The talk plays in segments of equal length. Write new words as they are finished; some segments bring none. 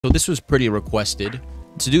So this was pretty requested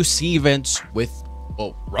to do sea events with,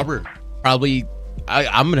 well, rubber. Probably,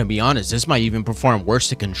 I'm gonna be honest, this might even perform worse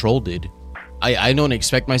than Control did. I don't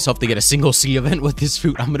expect myself to get a single sea event with this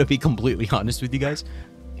fruit. I'm gonna be completely honest with you guys.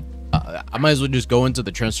 I might as well just go into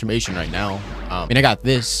the transformation right now. And I got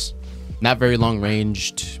this, not very long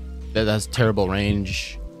ranged. That's terrible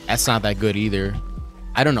range. That's not that good either.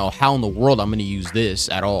 I don't know how in the world I'm gonna use this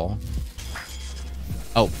at all.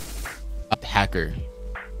 Oh, a hacker.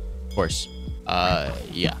 Of course.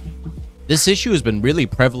 Yeah. This issue has been really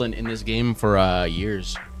prevalent in this game for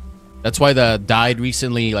years. That's why the died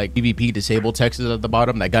recently, like PvP disable text is at the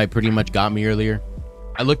bottom. That guy pretty much got me earlier.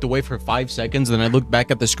 I looked away for 5 seconds, then I looked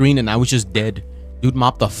back at the screen and I was just dead. Dude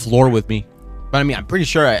mopped the floor with me. But I mean, I'm pretty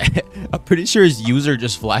sure his user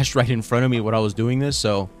just flashed right in front of me when I was doing this.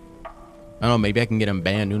 So I don't know, maybe I can get him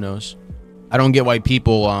banned. Who knows? I don't get why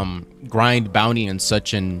people grind bounty in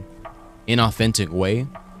such an inauthentic way.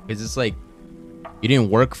 Because it's like, you didn't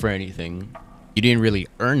work for anything. You didn't really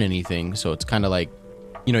earn anything. So it's kind of like,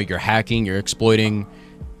 you know, you're hacking, you're exploiting.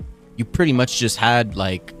 You pretty much just had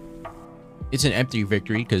like, it's an empty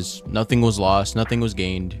victory because nothing was lost, nothing was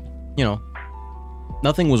gained. You know,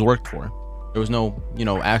 nothing was worked for. There was no, you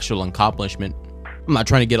know, actual accomplishment. I'm not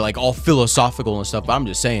trying to get like all philosophical and stuff, but I'm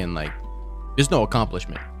just saying like, there's no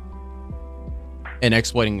accomplishment. And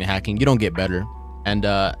exploiting the hacking, you don't get better. And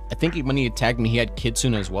I think when he attacked me, he had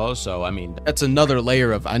kitsune as well. So, I mean, that's another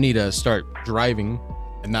layer of I need to start driving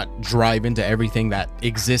and not drive into everything that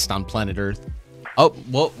exists on planet Earth. Oh,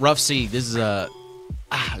 well, rough sea. This is a...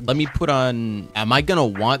 let me put on... Am I going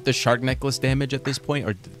to want the shark necklace damage at this point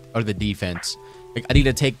or the defense? Like, I need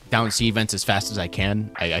to take down sea events as fast as I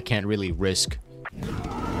can. I can't really risk.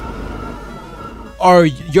 Are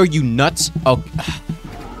you nuts? Oh.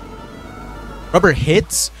 Rubber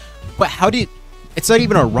hits? But how did... It's not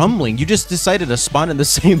even a rumbling. You just decided to spawn in the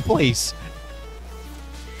same place.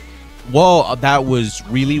 Whoa, that was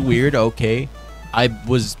really weird. Okay. I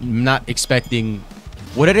was not expecting...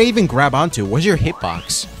 What did I even grab onto? Where's your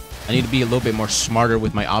hitbox? I need to be a little bit more smarter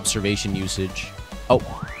with my observation usage. Oh.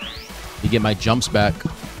 You get my jumps back.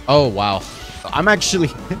 Oh, wow. I'm actually...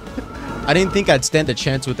 I didn't think I'd stand a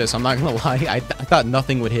chance with this. I'm not gonna lie. I thought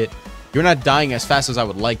nothing would hit. You're not dying as fast as I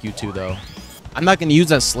would like you to, though. I'm not going to use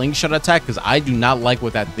that slingshot attack because I do not like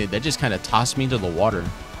what that did. That just kind of tossed me into the water.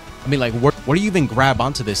 I mean, like, where do you even grab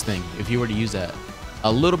onto this thing if you were to use that?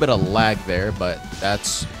 A little bit of lag there, but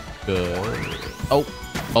that's good. Oh,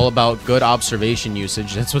 all about good observation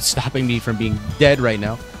usage. That's what's stopping me from being dead right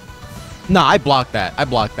now. Nah, I blocked that. I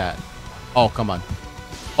blocked that. Oh, come on.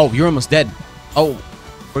 Oh, you're almost dead. Oh,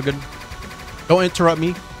 we're good. Don't interrupt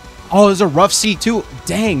me. Oh, there's a rough sea too.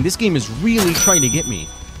 Dang, this game is really trying to get me.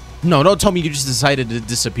 No, don't tell me you just decided to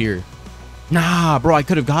disappear. Nah, bro, I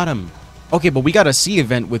could have got him. Okay, but we got a sea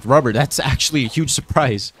event with rubber. That's actually a huge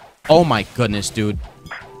surprise. Oh my goodness, dude.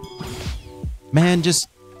 Man, just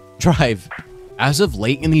drive. As of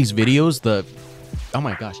late in these videos, oh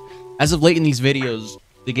my gosh. As of late in these videos,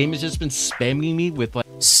 the game has just been spamming me with like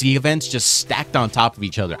sea events just stacked on top of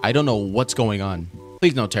each other. I don't know what's going on.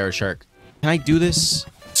 Please no Terror Shark. Can I do this?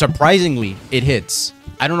 Surprisingly, it hits.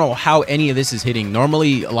 I don't know how any of this is hitting.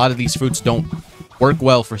 Normally, a lot of these fruits don't work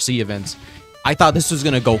well for sea events. I thought this was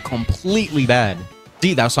going to go completely bad.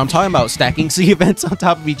 See, that's what I'm talking about. Stacking sea events on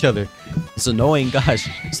top of each other. It's annoying. Gosh,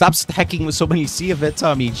 stop stacking with so many sea events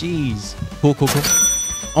on me. Jeez. Cool, cool, cool.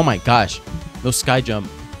 Oh my gosh. No sky jump.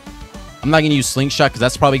 I'm not going to use slingshot because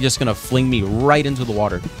that's probably just going to fling me right into the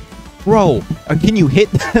water. Bro, can you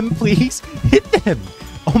hit them, please? Hit them.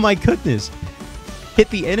 Oh my goodness.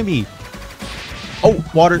 Hit the enemy. Oh,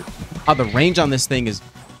 water. Oh, the range on this thing is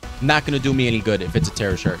not going to do me any good if it's a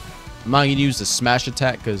Terror Shark. I'm not going to use the smash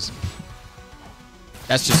attack because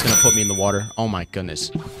that's just going to put me in the water. Oh my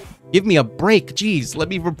goodness. Give me a break. Jeez, let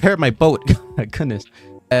me repair my boat. My goodness.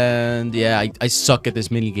 And yeah, I suck at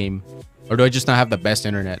this mini game. Or do I just not have the best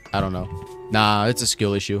internet? I don't know. Nah, it's a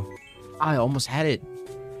skill issue. I almost had it.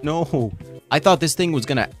 No. I thought this thing was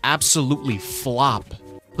going to absolutely flop.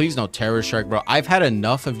 Please no Terror Shark, bro. I've had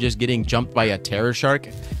enough of just getting jumped by a Terror Shark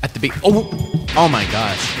at the big... Oh my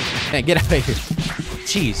gosh. Man, get out of here.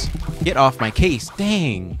 Jeez. Get off my case.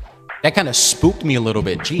 Dang. That kind of spooked me a little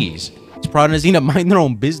bit. Jeez. These piranhas need to mind their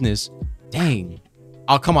own business. Dang.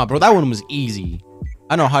 Oh, come on, bro. That one was easy.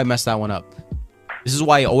 I don't know how I messed that one up. This is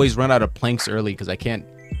why I always run out of planks early, because I can't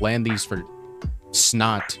land these for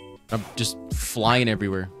snot. I'm just flying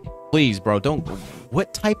everywhere. Please, bro. Don't...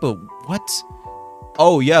 What type of... What?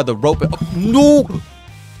 Oh, yeah, the rope... Oh, no!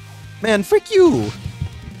 Man, frick you!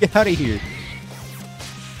 Get out of here.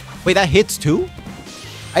 Wait, that hits too?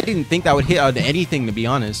 I didn't think that would hit on anything, to be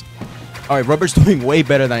honest. All right, rubber's doing way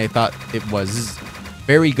better than I thought it was. This is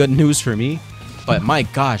very good news for me. But my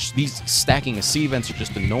gosh, these stacking of sea vents are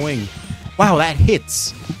just annoying. Wow, that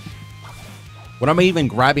hits. What am I even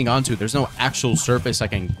grabbing onto? There's no actual surface I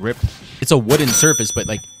can grip. It's a wooden surface, but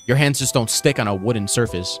like your hands just don't stick on a wooden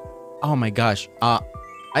surface. Oh my gosh. I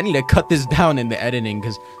need to cut this down in the editing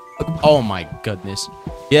because, oh my goodness.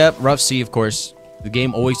 Yep, rough sea, of course. The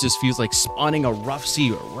game always just feels like spawning a rough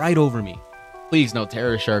sea right over me. Please, no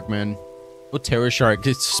terror shark, man. No terror shark,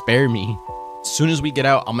 just spare me. As soon as we get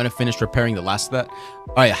out, I'm going to finish repairing the last of that.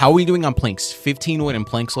 All right, how are we doing on planks? 15 wooden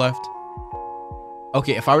planks left.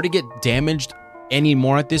 Okay, if I were to get damaged any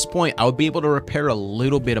more at this point, I would be able to repair a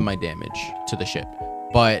little bit of my damage to the ship,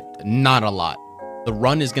 but not a lot. The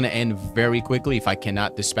run is going to end very quickly if I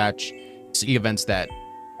cannot dispatch sea events that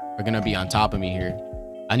are going to be on top of me here.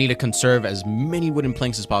 I need to conserve as many wooden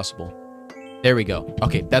planks as possible. There we go.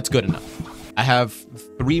 Okay, that's good enough. I have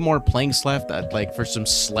 3 more planks left, like for some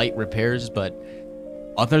slight repairs, but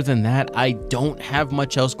other than that, I don't have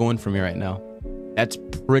much else going for me right now. That's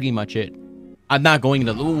pretty much it. I'm not going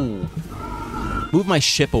to move my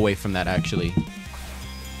ship away from that, actually.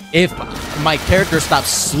 If my character stops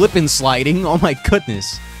slip and sliding, oh my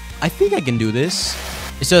goodness. I think I can do this.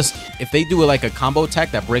 It's just, if they do like a combo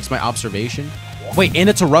attack that breaks my observation. Wait, and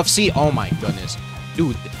it's a rough sea? Oh my goodness.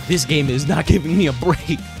 Dude, this game is not giving me a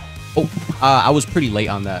break. Oh, I was pretty late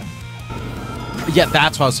on that. Yeah,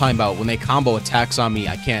 that's what I was talking about. When they combo attacks on me,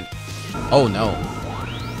 I can't. Oh no.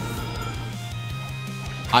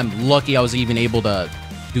 I'm lucky I was even able to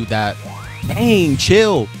do that. Dang,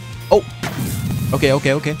 chill. Oh.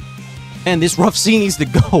 Okay. Man, this rough sea needs to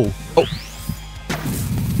go. Oh.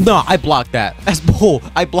 No, I blocked that. That's bull.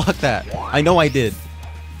 I blocked that. I know I did.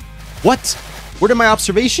 What? Where did my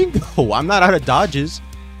observation go? I'm not out of dodges.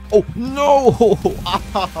 Oh, no.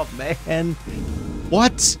 Oh, man.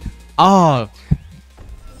 What? Oh,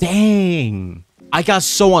 dang. I got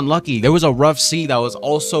so unlucky. There was a rough sea that was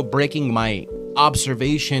also breaking my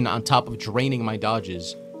observation on top of draining my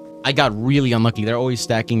dodges. I got really unlucky. They're always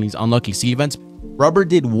stacking these unlucky sea events. Rubber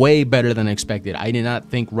did way better than expected. I did not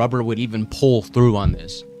think rubber would even pull through on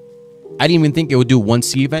this. I didn't even think it would do one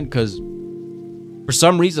sea event because for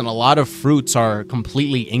some reason, a lot of fruits are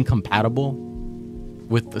completely incompatible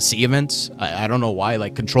with the sea events. I don't know why.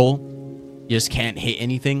 Like control, you just can't hit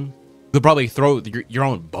anything. You could probably throw your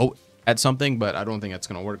own boat at something, but I don't think that's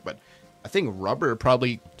going to work. But I think rubber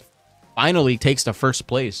probably finally takes the first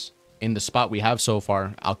place in the spot we have so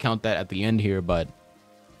far. I'll count that at the end here, but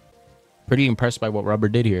pretty impressed by what rubber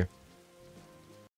did here.